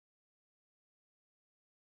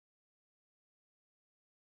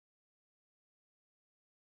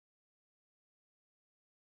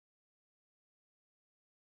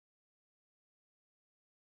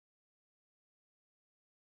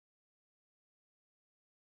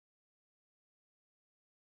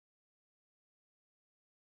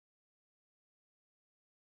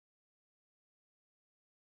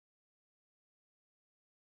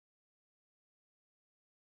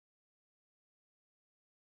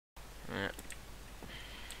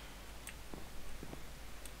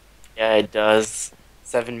Yeah, it does.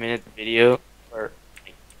 7-minute video or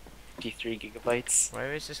like 53 gigabytes.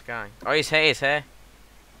 Where is this guy? Oh, he's here, he's here.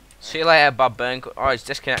 See you later, Bob Burn. Oh, he's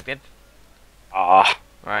disconnected. Ah.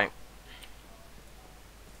 Right,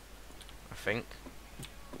 I think.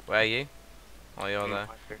 Where are you? Oh, you're there.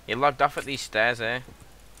 He logged off at these stairs here.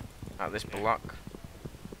 At this block.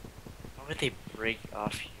 How would they break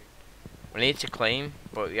off here? We need to claim,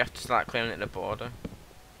 but you have to start claiming at the border.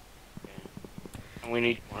 Yeah. And we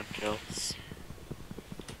need more kills.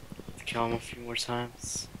 To kill him a few more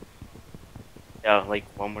times. Yeah, like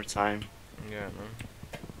one more time. Yeah, no.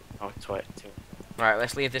 Oh, twice, too. Right,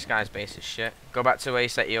 let's leave this guy's base as shit. Go back to where you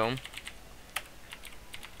set your home.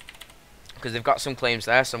 Because they've got some claims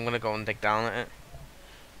there, so I'm going to go and dig down at it.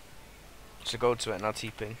 So go to it and I'll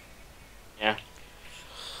TP. Yeah.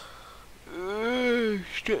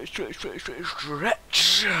 Stretch.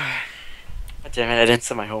 God damn it, I didn't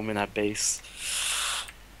set my home in that base.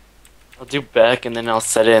 I'll do back and then I'll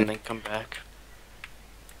set it and then come back.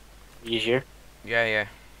 You here? Yeah, yeah.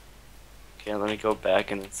 Okay, let me go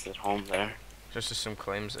back and then set home there. Just there's some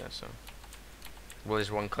claims there, so. Well, there's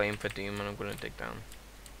one claim for Doom and I'm going to dig down.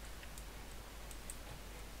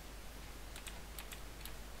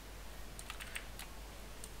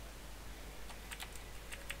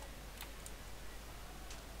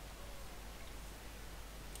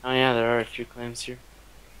 Oh yeah, there are a few claims here.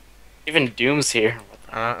 Even Doom's here.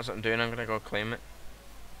 I know, that's what I'm doing, I'm going to go claim it.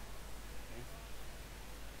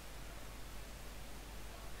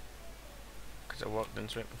 Because I walked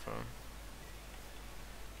into it before.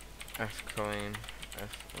 F claim,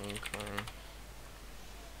 F1 claim.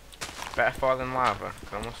 Better fall than lava,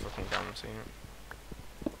 because I almost fucking guarantee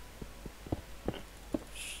it.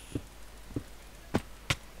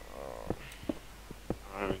 Oh.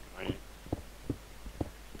 Alright, right.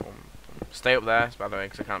 Boom, boom. Stay up there, by the way,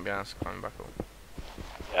 because I can't be asked to climb back up.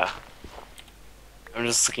 Yeah. I'm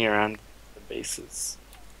just looking around the bases.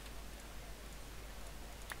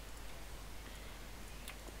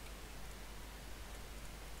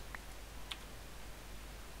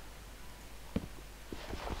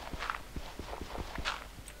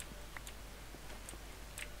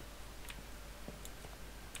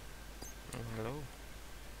 Hello.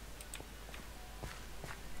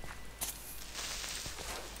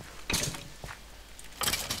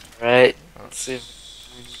 Right. Let's see.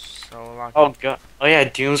 So lucky. Oh god. Oh yeah,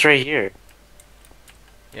 Doom's right here.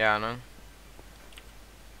 Yeah, I know.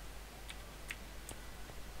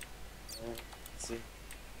 Let's see.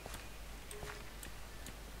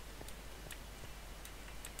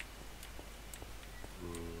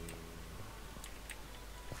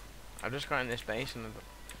 I've just got in this base and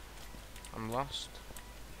I'm lost.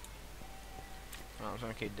 Oh, I'm just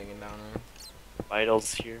gonna keep digging down here.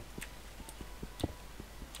 Vitals here.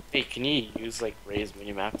 Hey, can you use like Ray's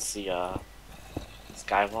minimap to see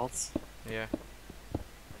sky vaults? Yeah,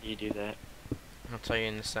 How do you do that? I'll tell you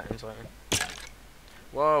in the settings later.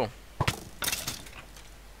 Whoa!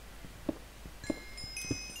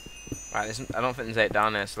 Right, I don't think there's 8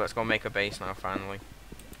 down there, so let's go make a base now, finally.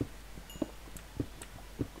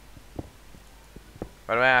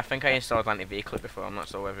 By the way, I think I installed anti-V clip before, I'm not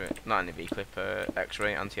sure whether it... Not anti-V clip,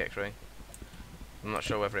 X-ray, anti-X-ray. I'm not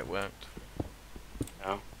sure whether it worked.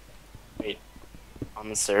 No. Wait. On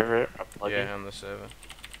the server? Or plugin? Yeah, on the server.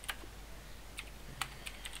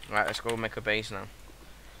 Right, let's go make a base now.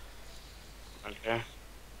 Okay.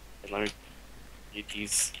 Hey, let me read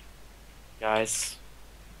these guys.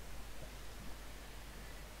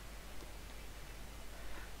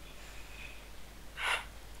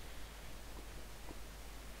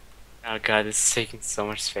 Oh god, this is taking so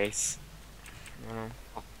much space.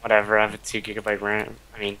 Whatever, I have a 2 gigabyte RAM.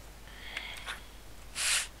 I mean,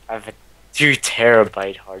 I have a 2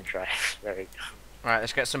 terabyte hard drive. There we go. Right,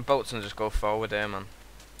 let's get some boats and just go forward here, man.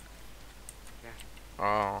 Yeah.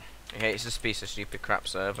 Oh, he hates this piece of stupid crap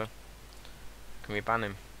server. Can we ban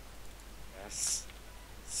him? Yes.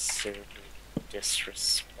 Server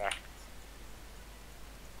disrespect.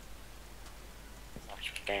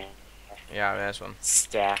 Such ban. Yeah, there's one.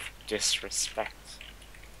 Staff disrespect.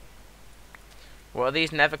 What are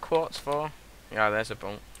these nether quartz for? Yeah, there's a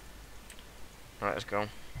boat. Right, let's go.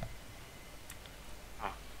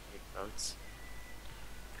 Oh, big boats.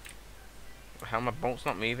 How my boat's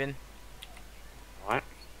not moving? What?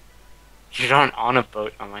 You're not on a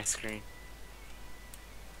boat on my screen.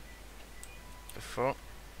 The fuck?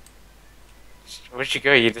 Where'd you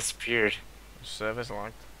go? You disappeared. The server's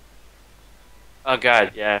locked. Oh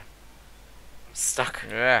god, yeah. I'm stuck.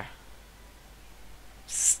 Yeah. I'm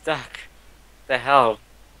stuck. The hell?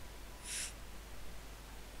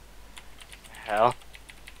 The hell?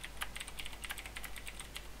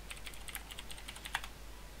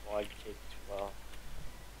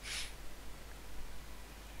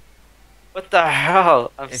 What the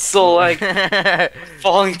hell? I'm It's so like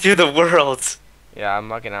falling through the world. Yeah, I'm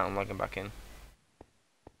logging out. I'm logging back in.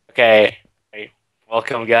 Okay, right.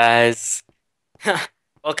 Welcome, guys.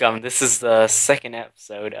 Welcome. This is the second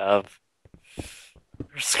episode of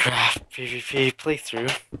CURSECRAFT PvP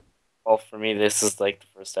playthrough. Well, for me, this is like the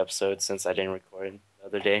first episode since I didn't record the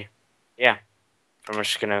other day. Yeah, I'm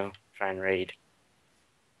just gonna try and raid.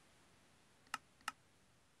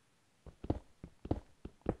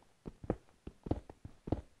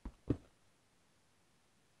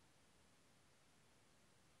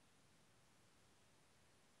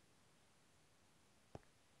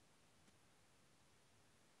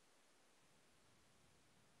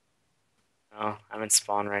 Oh, I'm in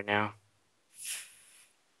spawn right now.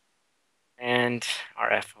 And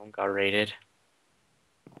our F home got raided.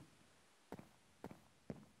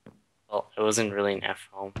 Well, it wasn't really an F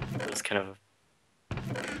home. It was kind of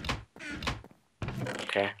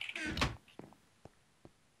okay.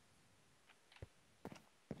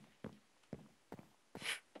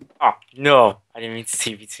 Oh no! I didn't mean to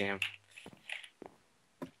TP to him.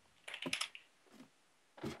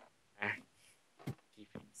 TP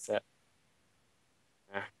set.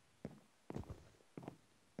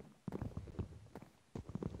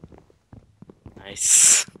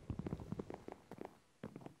 Nice.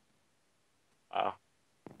 Wow.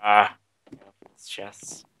 Ah. This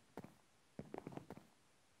chest.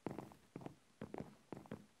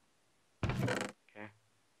 Okay.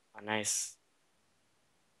 Oh, nice.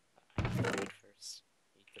 I need food first.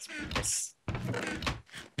 Eat this.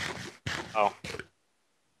 Oh.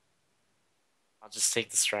 I'll just take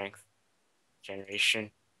the strength. Generation.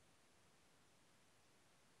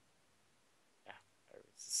 Yeah. Fire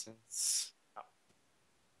resistance. Oh.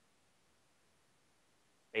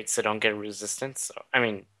 Wait, so don't get resistance? Oh, I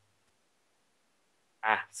mean.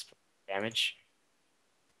 Ah. Damage.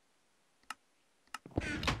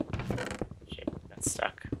 Shit, got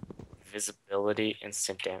stuck. Visibility,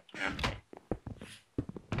 instant damage. Okay.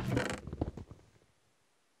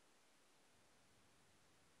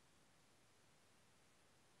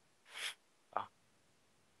 Oh.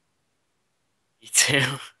 Me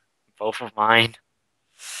too. Both of mine.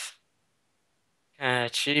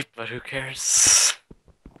 Cheap, but who cares?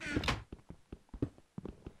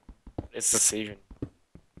 It's this even?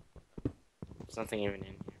 There's nothing even in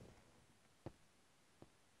here.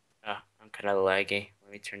 Ah, I'm kind of laggy.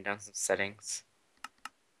 Let me turn down some settings.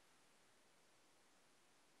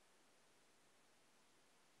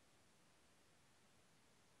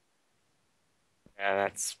 Yeah,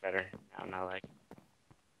 that's better. Now I'm not like.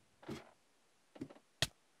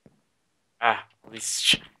 Ah, at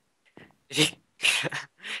least he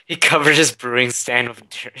he covered his brewing stand with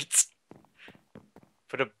dirt.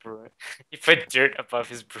 Put a brew. He put dirt above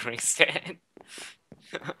his brewing stand.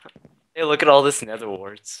 Hey, look at all this nether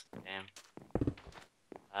warts. Damn.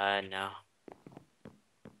 No.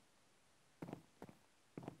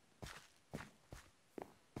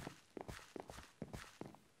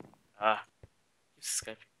 Keep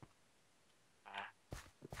Skype.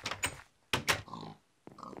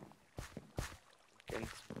 Getting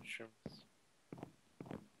some mushrooms.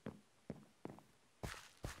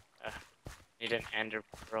 Need an ender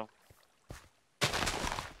pearl.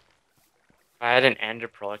 If I had an ender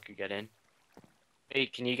pearl, I could get in. Hey,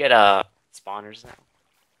 can you get spawners now?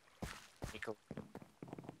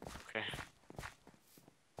 Okay.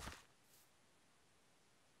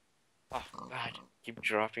 Oh god, keep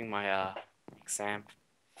dropping my exam.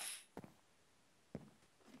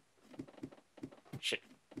 Shit,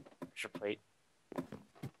 pressure plate. I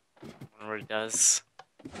wonder what it does.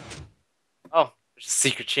 Oh, there's a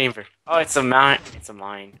secret chamber. Oh, it's a mine. It's a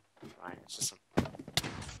mine. Mine. It's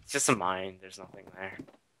just a mine. There's nothing there.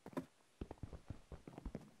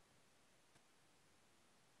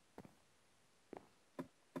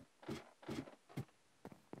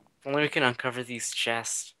 If only we can uncover these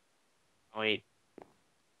chests. Oh wait.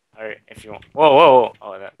 Or if you want. Whoa, whoa, whoa.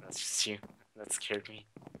 Oh, that's just you. That scared me.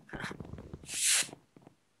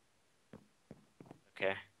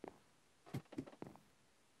 Okay.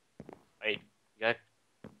 Wait, you got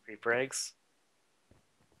creeper eggs?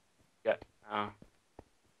 You got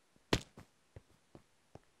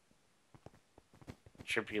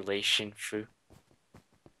tribulation fruit.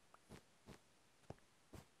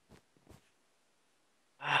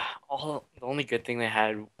 The only good thing they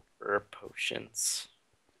had were potions.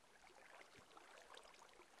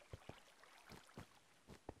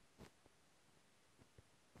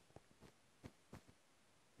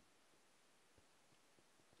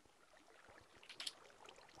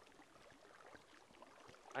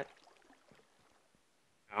 What?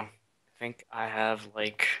 Oh, I think I have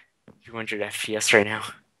like 200 FPS right now.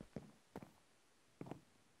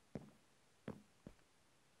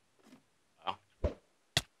 Wow.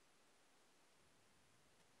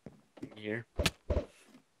 Here.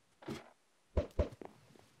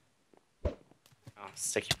 Oh,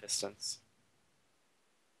 sticky pistons.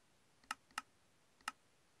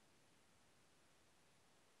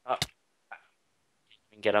 Oh,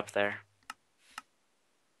 can get up there.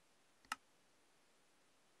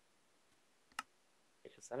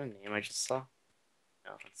 Wait, is that a name I just saw?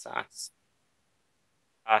 No, it's not.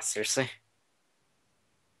 Ah, seriously? It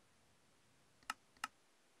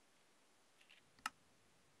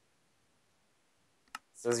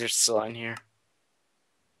says you're still on here.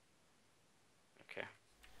 Okay.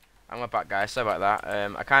 I'm back, guys. Sorry about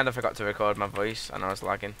that. I kind of forgot to record my voice and I was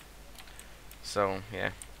lagging. So,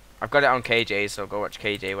 yeah. I've got it on KJ, so go watch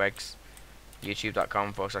KJ Wegs.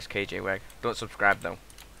 YouTube.com/KJ Weg. Don't subscribe, though.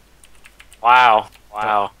 Wow. Don't,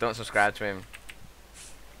 Wow. don't subscribe to him.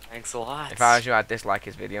 Thanks a lot. If I was you, I'd dislike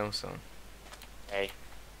his video, so. Hey,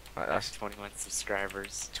 That's 21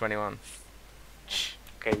 subscribers. 21.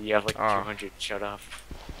 Okay, you have like Oh. 200. Shut up.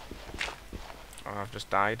 Oh, I've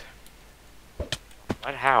just died.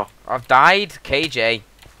 What? How? I've died, KJ.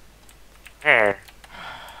 Where?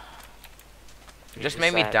 You just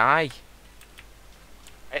made me die.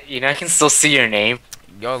 You know, I can still see your name.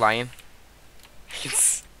 You're lying. I can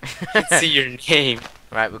see your name.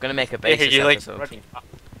 Right, we're gonna make a base There, this you're like episode. running up.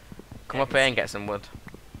 Come up here and get some wood.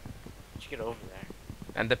 How'd you get over there?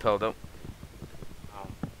 And the pulled up. Oh.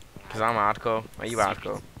 Because I'm hardcore. Are you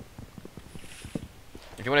hardcore?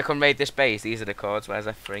 If you want to come raid this base, these are the codes. Where's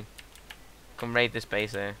F3? Come raid this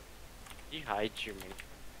base here. You hide your name.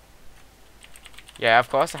 Yeah, of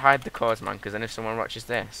course I hide the codes, man, because then if someone watches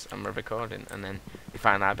this and we're recording, and then we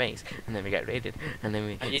find our base, and then we get raided, and then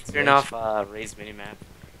we... How do you turn off raise minimap?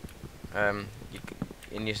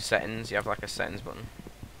 In your settings, you have like a settings button.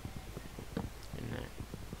 In there.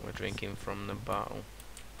 We're drinking from the bottle.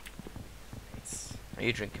 Nice. Are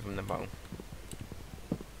you drinking from the bottle?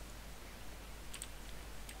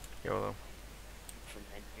 YOLO. From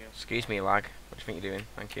menu. Excuse me, lag. What do you think you're doing?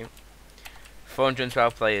 Thank you.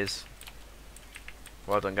 412 players.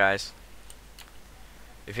 Well done, guys.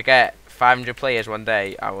 If you get 500 players one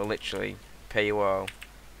day, I will literally pay you all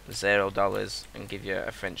 $0 and give you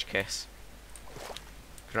a French kiss.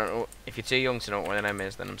 If you're too young to know what one of them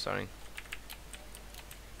is, then I'm sorry.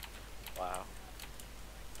 Wow.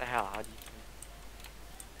 What the hell? How do you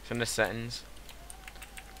It's in the settings.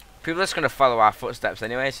 People are just gonna follow our footsteps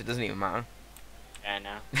anyway, so it doesn't even matter. Yeah, I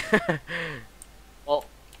know. Well,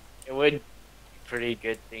 it would be a pretty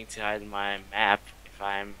good thing to hide my map if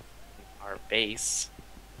I'm in our base.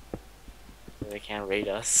 So they can't raid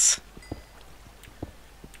us.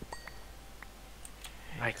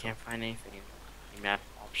 I can't find anything in map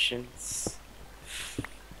options.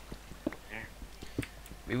 There.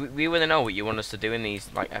 We want to know what you want us to do in these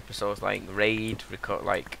like episodes, like raid, record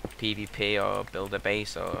like PvP, or build a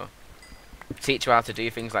base, or teach you how to do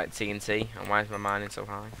things like TNT. And why is my mining so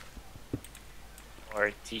high?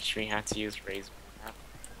 Or teach me how to use raise map.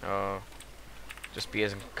 Or just be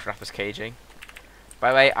as crap as KJ.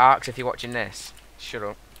 By the way, Arx, if you're watching this, shut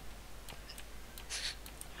up.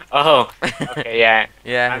 Oh, okay, yeah.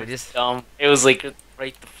 Yeah, I'm we just dumb. It was like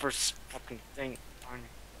right the first fucking thing.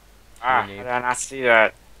 Ah, how noob. did I not see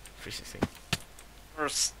that? 316.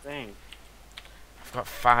 First thing. I've got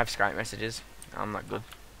 5 Skype messages. I'm not good.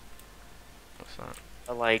 What's that?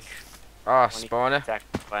 I like Oh, 20 spawner. contact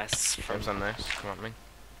requests Comes from on this. Come on, me.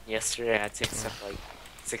 yesterday. I had to accept like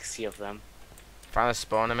 60 of them. Found a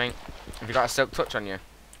spawner, mate. Have you got a silk touch on you?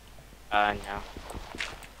 No.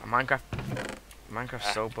 Oh,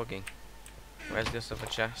 Minecraft's so buggy. Where's this other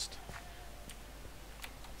chest?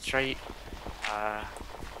 Straight.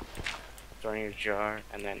 Throw in your jar,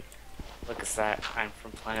 and then look at that. I'm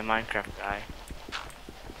from Planet Minecraft guy.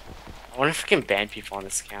 I wonder if I can ban people on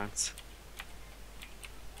this account.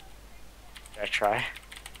 Should I try?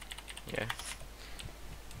 Yeah.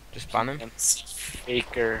 Just ban them. MC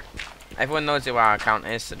Faker. Everyone knows who our account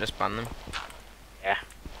is, so just ban them. Yeah.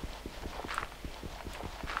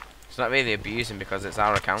 It's not really abusing because it's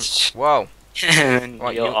our account. Whoa!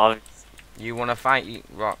 What, Neil, you wanna fight?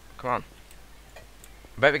 What? Come on.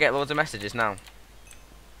 I bet we get loads of messages now.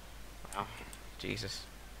 Wow. Jesus.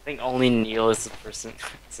 I think only Neil is the person.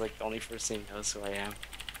 It's like the only person who knows who I am.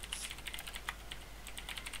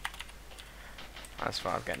 That's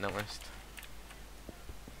far I'll get noticed.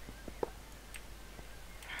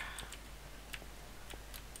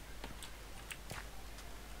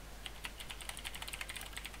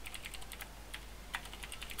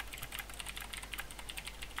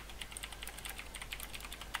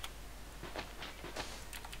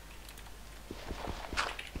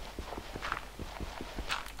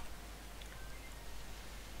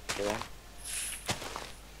 after that.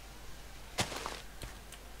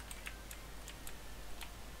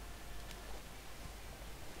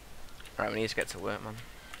 Right, we need to get to work, man.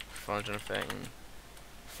 413.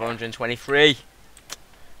 423.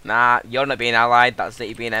 Nah, you're not being allied. That's it.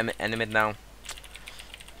 You're being enemy now.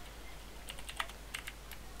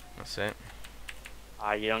 That's it.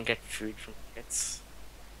 You don't get food from hits.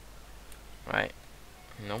 Right.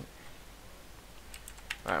 Nope.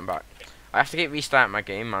 Right, I'm back. I have to keep restarting my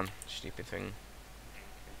game, man. Stupid thing.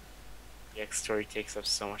 The X story takes up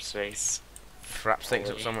so much space. Fraps takes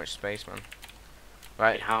up so much space, man.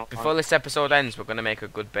 Right. Wait, how Before long? this episode ends, we're gonna make a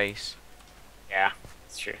good base. Yeah,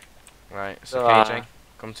 that's true. Right. So, So, KJ,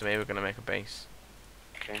 come to me. We're gonna make a base.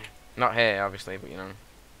 Okay. Not here, obviously, but you know.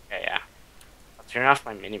 Yeah. I'll turn off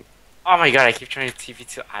my mini. Oh my god, I keep trying to TP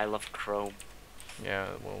to I love Chrome. Yeah.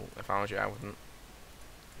 Well, if I was you, I wouldn't.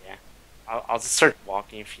 Yeah. I'll just start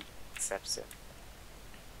walking if he accepts it.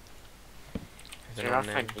 Is there Turn no off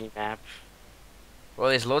my name? mini map. Well,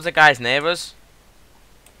 there's loads of guys near us.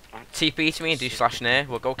 What? TP to me and do slash near.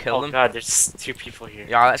 We'll go kill Oh them. god, there's 2 people here.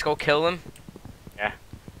 Yeah, let's go kill them.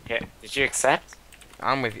 Okay, did you accept?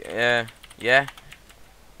 I'm with you. Yeah.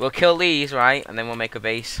 We'll kill these, right? And then we'll make a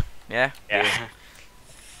base. Yeah? Yeah.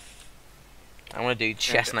 I want to do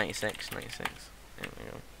chest 96. 96. There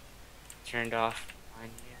we go. Turned off mine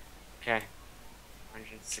here. Okay.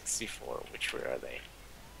 164. Which way are they?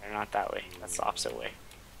 They're not that way. That's the opposite way.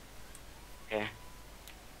 Okay.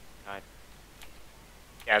 God.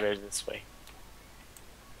 Yeah, they're this way.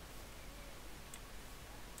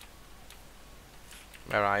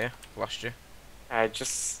 Where are you? Lost you. I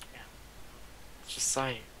just saw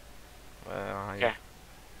you. Where are you? Okay.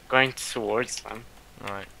 Going towards them.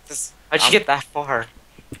 Alright. How'd you get that far?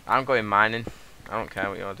 I'm going mining. I don't care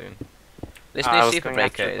what you're doing. This I new was super going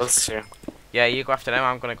breaker after is. those two. Yeah, you go after them.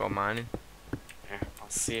 I'm gonna go mining. Yeah, I'll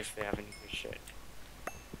see if they have any good shit.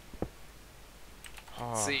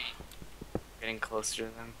 Oh. See. Getting closer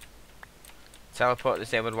to them. Teleport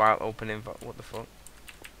disabled while opening. What the fuck?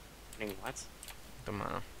 Getting what? Don't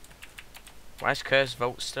matter. Why is Curse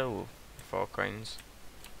vote still 4 coins?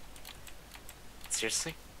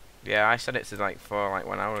 Seriously? Yeah, I said it to like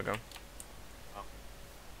 1 hour ago. Oh.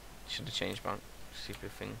 Should have changed back.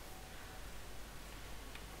 Stupid thing.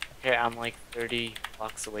 Okay, I'm like 30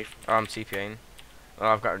 blocks away from. Oh, I'm TPing. Oh,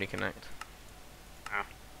 I've got to reconnect. I'll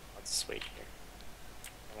just wait here.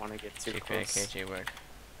 I want to get too TPA close. KJ work.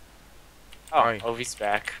 Oh, Oi. Ovi's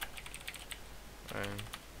back. I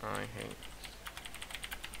hate.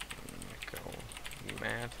 Go. You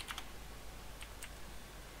mad?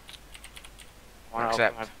 I want to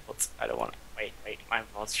Accept. open my vaults. I don't want to. Wait. My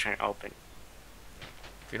vault's trying to open.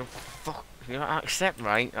 If you don't accept,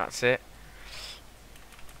 right? That's it.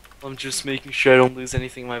 I'm just making sure I don't lose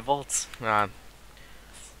anything in my vaults. Nah.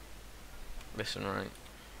 Listen, right.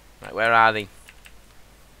 Right, where are they?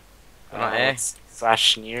 They're not here.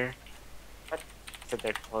 Slash near. What? Said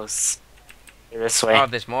they're close. They're this way. Oh,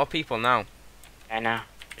 there's more people now. I know.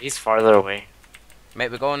 He's farther away.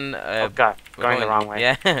 Mate, we're going. Oh god, we're going the wrong way.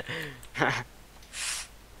 Yeah.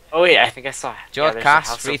 Oh wait, I think I saw it. George there's a Cass,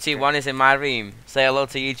 house over 321 is in my room. Say hello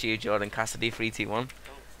to YouTube, Jordan Cassidy, 321. Don't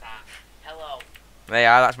stop. Hello. There you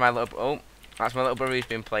are, that's my little. Oh, that's my little brother who's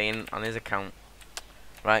been playing on his account.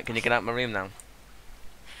 Right, can you get out my room now?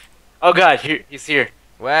 Oh god, he's here.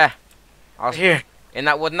 Where? I was Here. in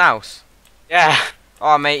that wooden house. Yeah.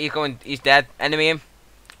 Oh, mate, he's dead. Enemy him.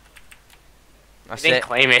 That's He didn't it.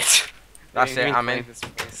 claim it. That's They didn't it, even I'm claim in. this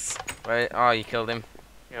place. Wait, oh, you killed him.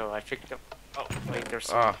 Yo, I picked up. Oh wait, there's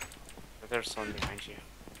Oh, someone behind you.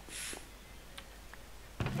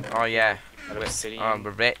 oh yeah. Got obsidian. Oh, we're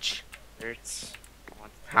rich. Hurts. I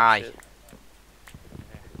want to Hi. finish it.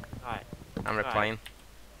 Yeah. God, I'm God. replying.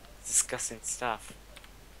 disgusting stuff.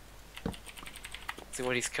 See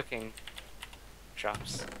what he's cooking.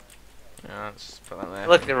 Drops. Yeah, let's put that there.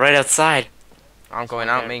 Look, they're right outside. I'm going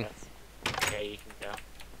There's out, one me. there. Okay, you can go.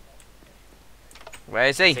 Where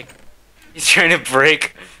is he? He's trying to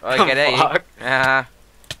break. Oh, the get it. block. Ah.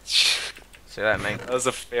 See that, mate. That was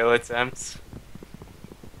a fail attempt.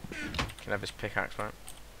 Can have his pickaxe, right?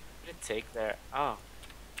 What did it take there? Oh,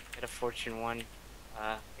 hit a Fortune 1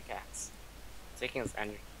 pickaxe. Taking his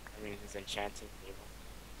his enchanting table.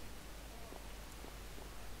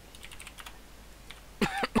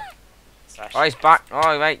 Oh, he's back.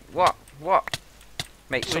 Oh, wait. What?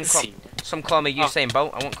 Mate, Let's see. some call me Oh. Usain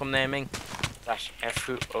Bolt. I won't come near me. Slash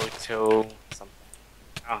Ep.2 something.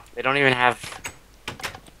 Oh, they don't even have.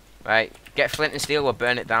 Right, get flint and steel. We'll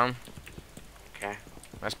burn it down. Okay.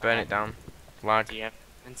 Let's burn it down. Lag. Do you have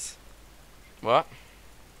evidence? What?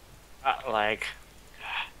 Like.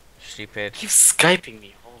 Stupid. Keep skyping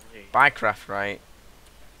me. Holy. Bycraft, right?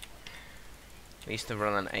 We used to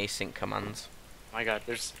run an async commands. Oh my god,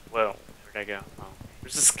 there's. Whoa, where'd I go? Oh.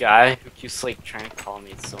 There's this guy who keeps like trying to call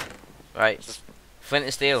me, so. Right. Just Flint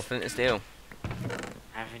and steel, flint and steel.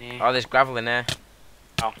 have any. Oh, there's gravel in there.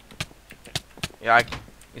 Oh. Yeah,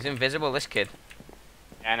 he's invisible, this kid.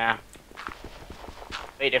 Yeah, no.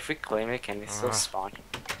 Wait, if we claim it, can they still Ah. spawn?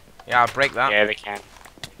 Yeah, I'll break that. Yeah, they can.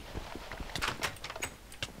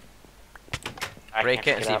 I Break can't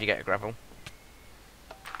it and pick see if up. you get a gravel.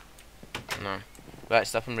 No. Right,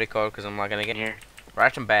 stop and record because I'm not gonna In get. here.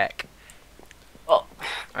 Right, I'm back. Oh,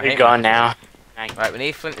 I you're hate gone my- now. Right, we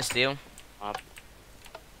need flint and steel.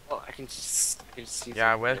 Well, I can just see.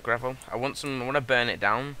 Yeah, where's gravel? I want to burn it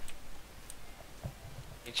down.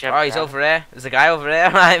 Can you Oh, he's over there. There's a guy over there.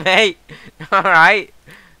 Alright, mate. Alright.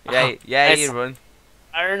 Yeah, yeah, nice. you run.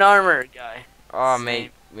 Iron armor guy. Oh, Same.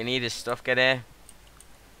 mate, we need his stuff. Get here.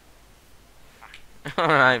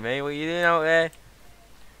 Alright, mate, what are you doing out there?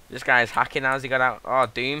 This guy's hacking. How's he got out? Oh,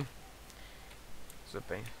 Doom. What's up,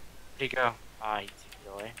 Where'd he go? Ah, he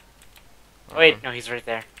TP away. Oh, Oh, wait, no, he's right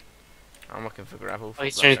there. I'm looking for gravel. Oh,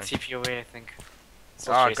 he's Fuck trying that to TP away, I think.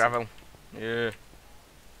 Still guy. Oh, chasing. gravel. Yeah.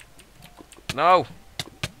 No.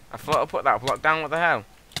 I thought I put that block down. What the hell?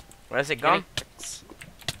 Where's it gone?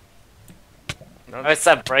 No, Oh, it's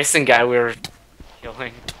that Bryson guy we were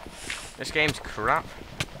killing. this game's crap.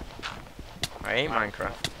 I hate Wow.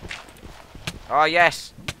 Minecraft. Oh,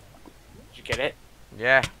 yes. Did you get it?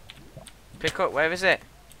 Yeah. Pick up. Where is it?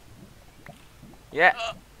 Yeah.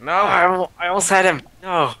 Oh, No. I almost had him.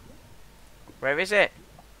 No. Where is it?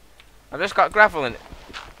 I just got gravel in it.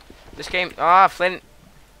 This game. Ah, flint.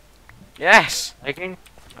 Yes. Lagging?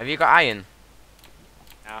 Have you got iron?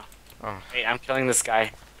 No. Oh. Wait, I'm killing this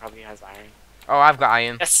guy. Probably has iron. Oh, I've got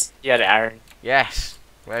iron. Yes, he had iron. Yes.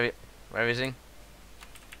 Where is he?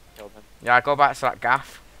 Killed him. Yeah, go back to that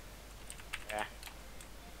gaff. Yeah.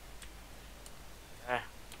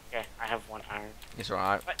 Okay, I have one iron. It's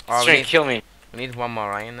alright. What? He's Oh, trying to kill me. we need one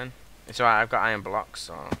more iron then. It's alright. I've got iron blocks.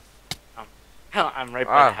 So. Hell, I'm right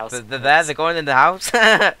by the house. They're there. They're going in the house.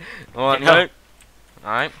 Oh, I know. no.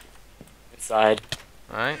 Alright. Inside.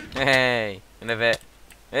 Alright. Hey. In a bit.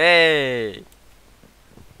 Hey.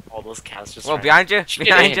 All those cows just. Whoa, ran. behind you. How'd you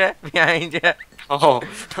Behind get you. Behind you. Oh.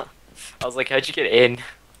 I was like, how'd you get in?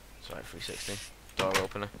 Sorry, 360. Door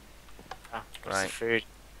opener. Ah, where's Right. the food?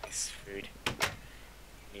 It's food.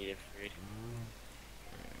 Needed food.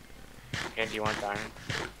 Okay, do you want the iron?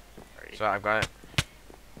 Sorry. So I've got it.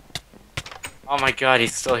 Oh my god,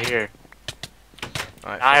 he's still here.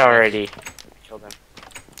 Alright. Die already. I killed him.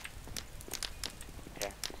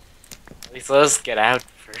 Okay. At least let us get out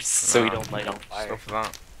first so we No, don't light on fire. Stuff for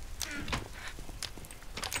that.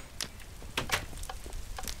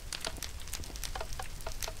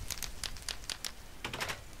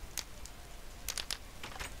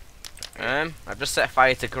 I've just set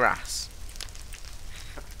fire to grass.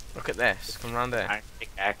 Look at this. Come round there. Iron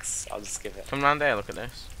pickaxe. I'll just give it. Come round there. Look at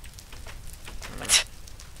this.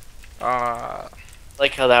 Ah.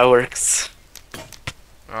 Like how that works.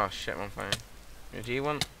 Oh shit, I'm on fire. Do you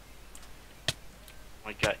want? Oh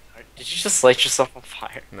my god. Did you just light yourself on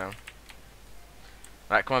fire? No.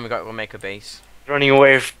 Right, come on. We got to go make a base. Running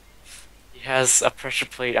away. He has a pressure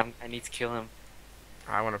plate. I need to kill him.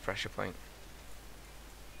 I want a pressure plate.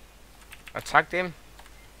 I tagged him.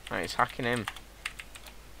 Right, he's hacking him.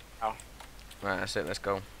 Oh. Right, that's it. Let's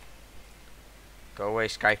go. Go away,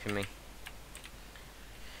 Skyping me.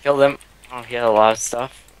 Killed him. Oh, he had a lot of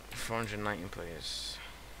stuff. 419 players.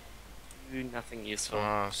 Ooh, nothing useful.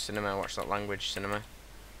 Oh, cinema. Watch that language, cinema.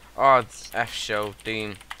 Oh, F show,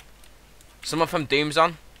 Doom. Someone from Doom's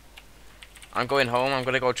on. I'm going home. I'm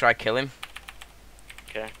gonna go try kill him.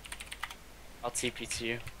 Okay. I'll TP to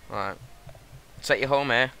you. Right. Set your home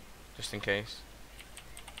here, just in case.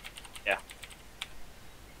 Yeah.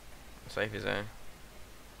 Safe is there.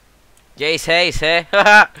 Yeah, he's here. He's here.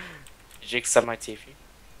 Haha. Did you accept my TP?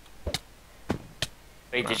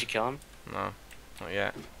 Wait, No. did you kill him? No, not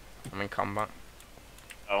yet. I'm in combat.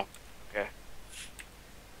 Oh, okay.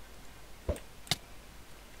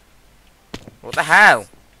 What the hell?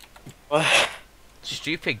 What?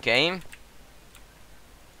 Stupid game.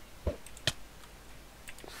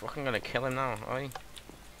 Fucking gonna kill him now, oi.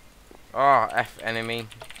 Oh, F enemy,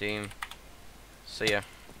 Doom. See ya.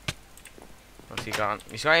 What's he got?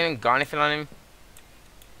 He's not even got anything on him.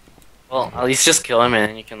 Well, at least just kill him and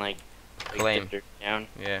then you can like Claim. get dirt down.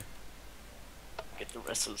 Yeah. Get the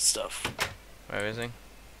rest of the stuff. Where is he?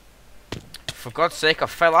 For God's sake, I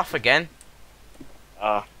fell off again.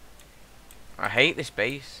 Uh, I hate this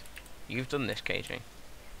base. You've done this, KJ.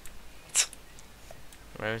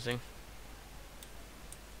 Where is he?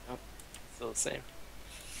 nope. Still the same.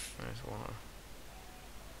 There's water.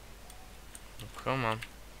 Oh, come on.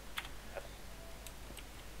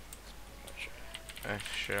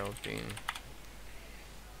 F shell bean.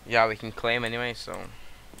 Yeah, we can claim anyway, so.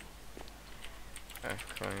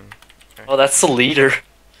 F claim. F. Oh, that's the leader.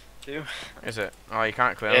 Too. Is it? Oh, you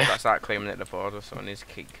can't claim him. Yeah. Got to start claiming at the border, so I need to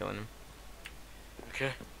keep killing him.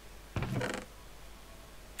 Okay. Come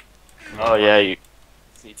Oh on, yeah, man. you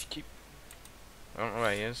need to keep. I don't know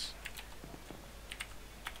where he is.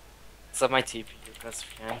 Set my TP request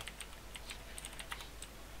if you can.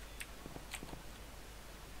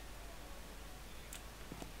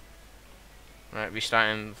 Right,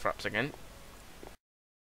 restarting fraps again.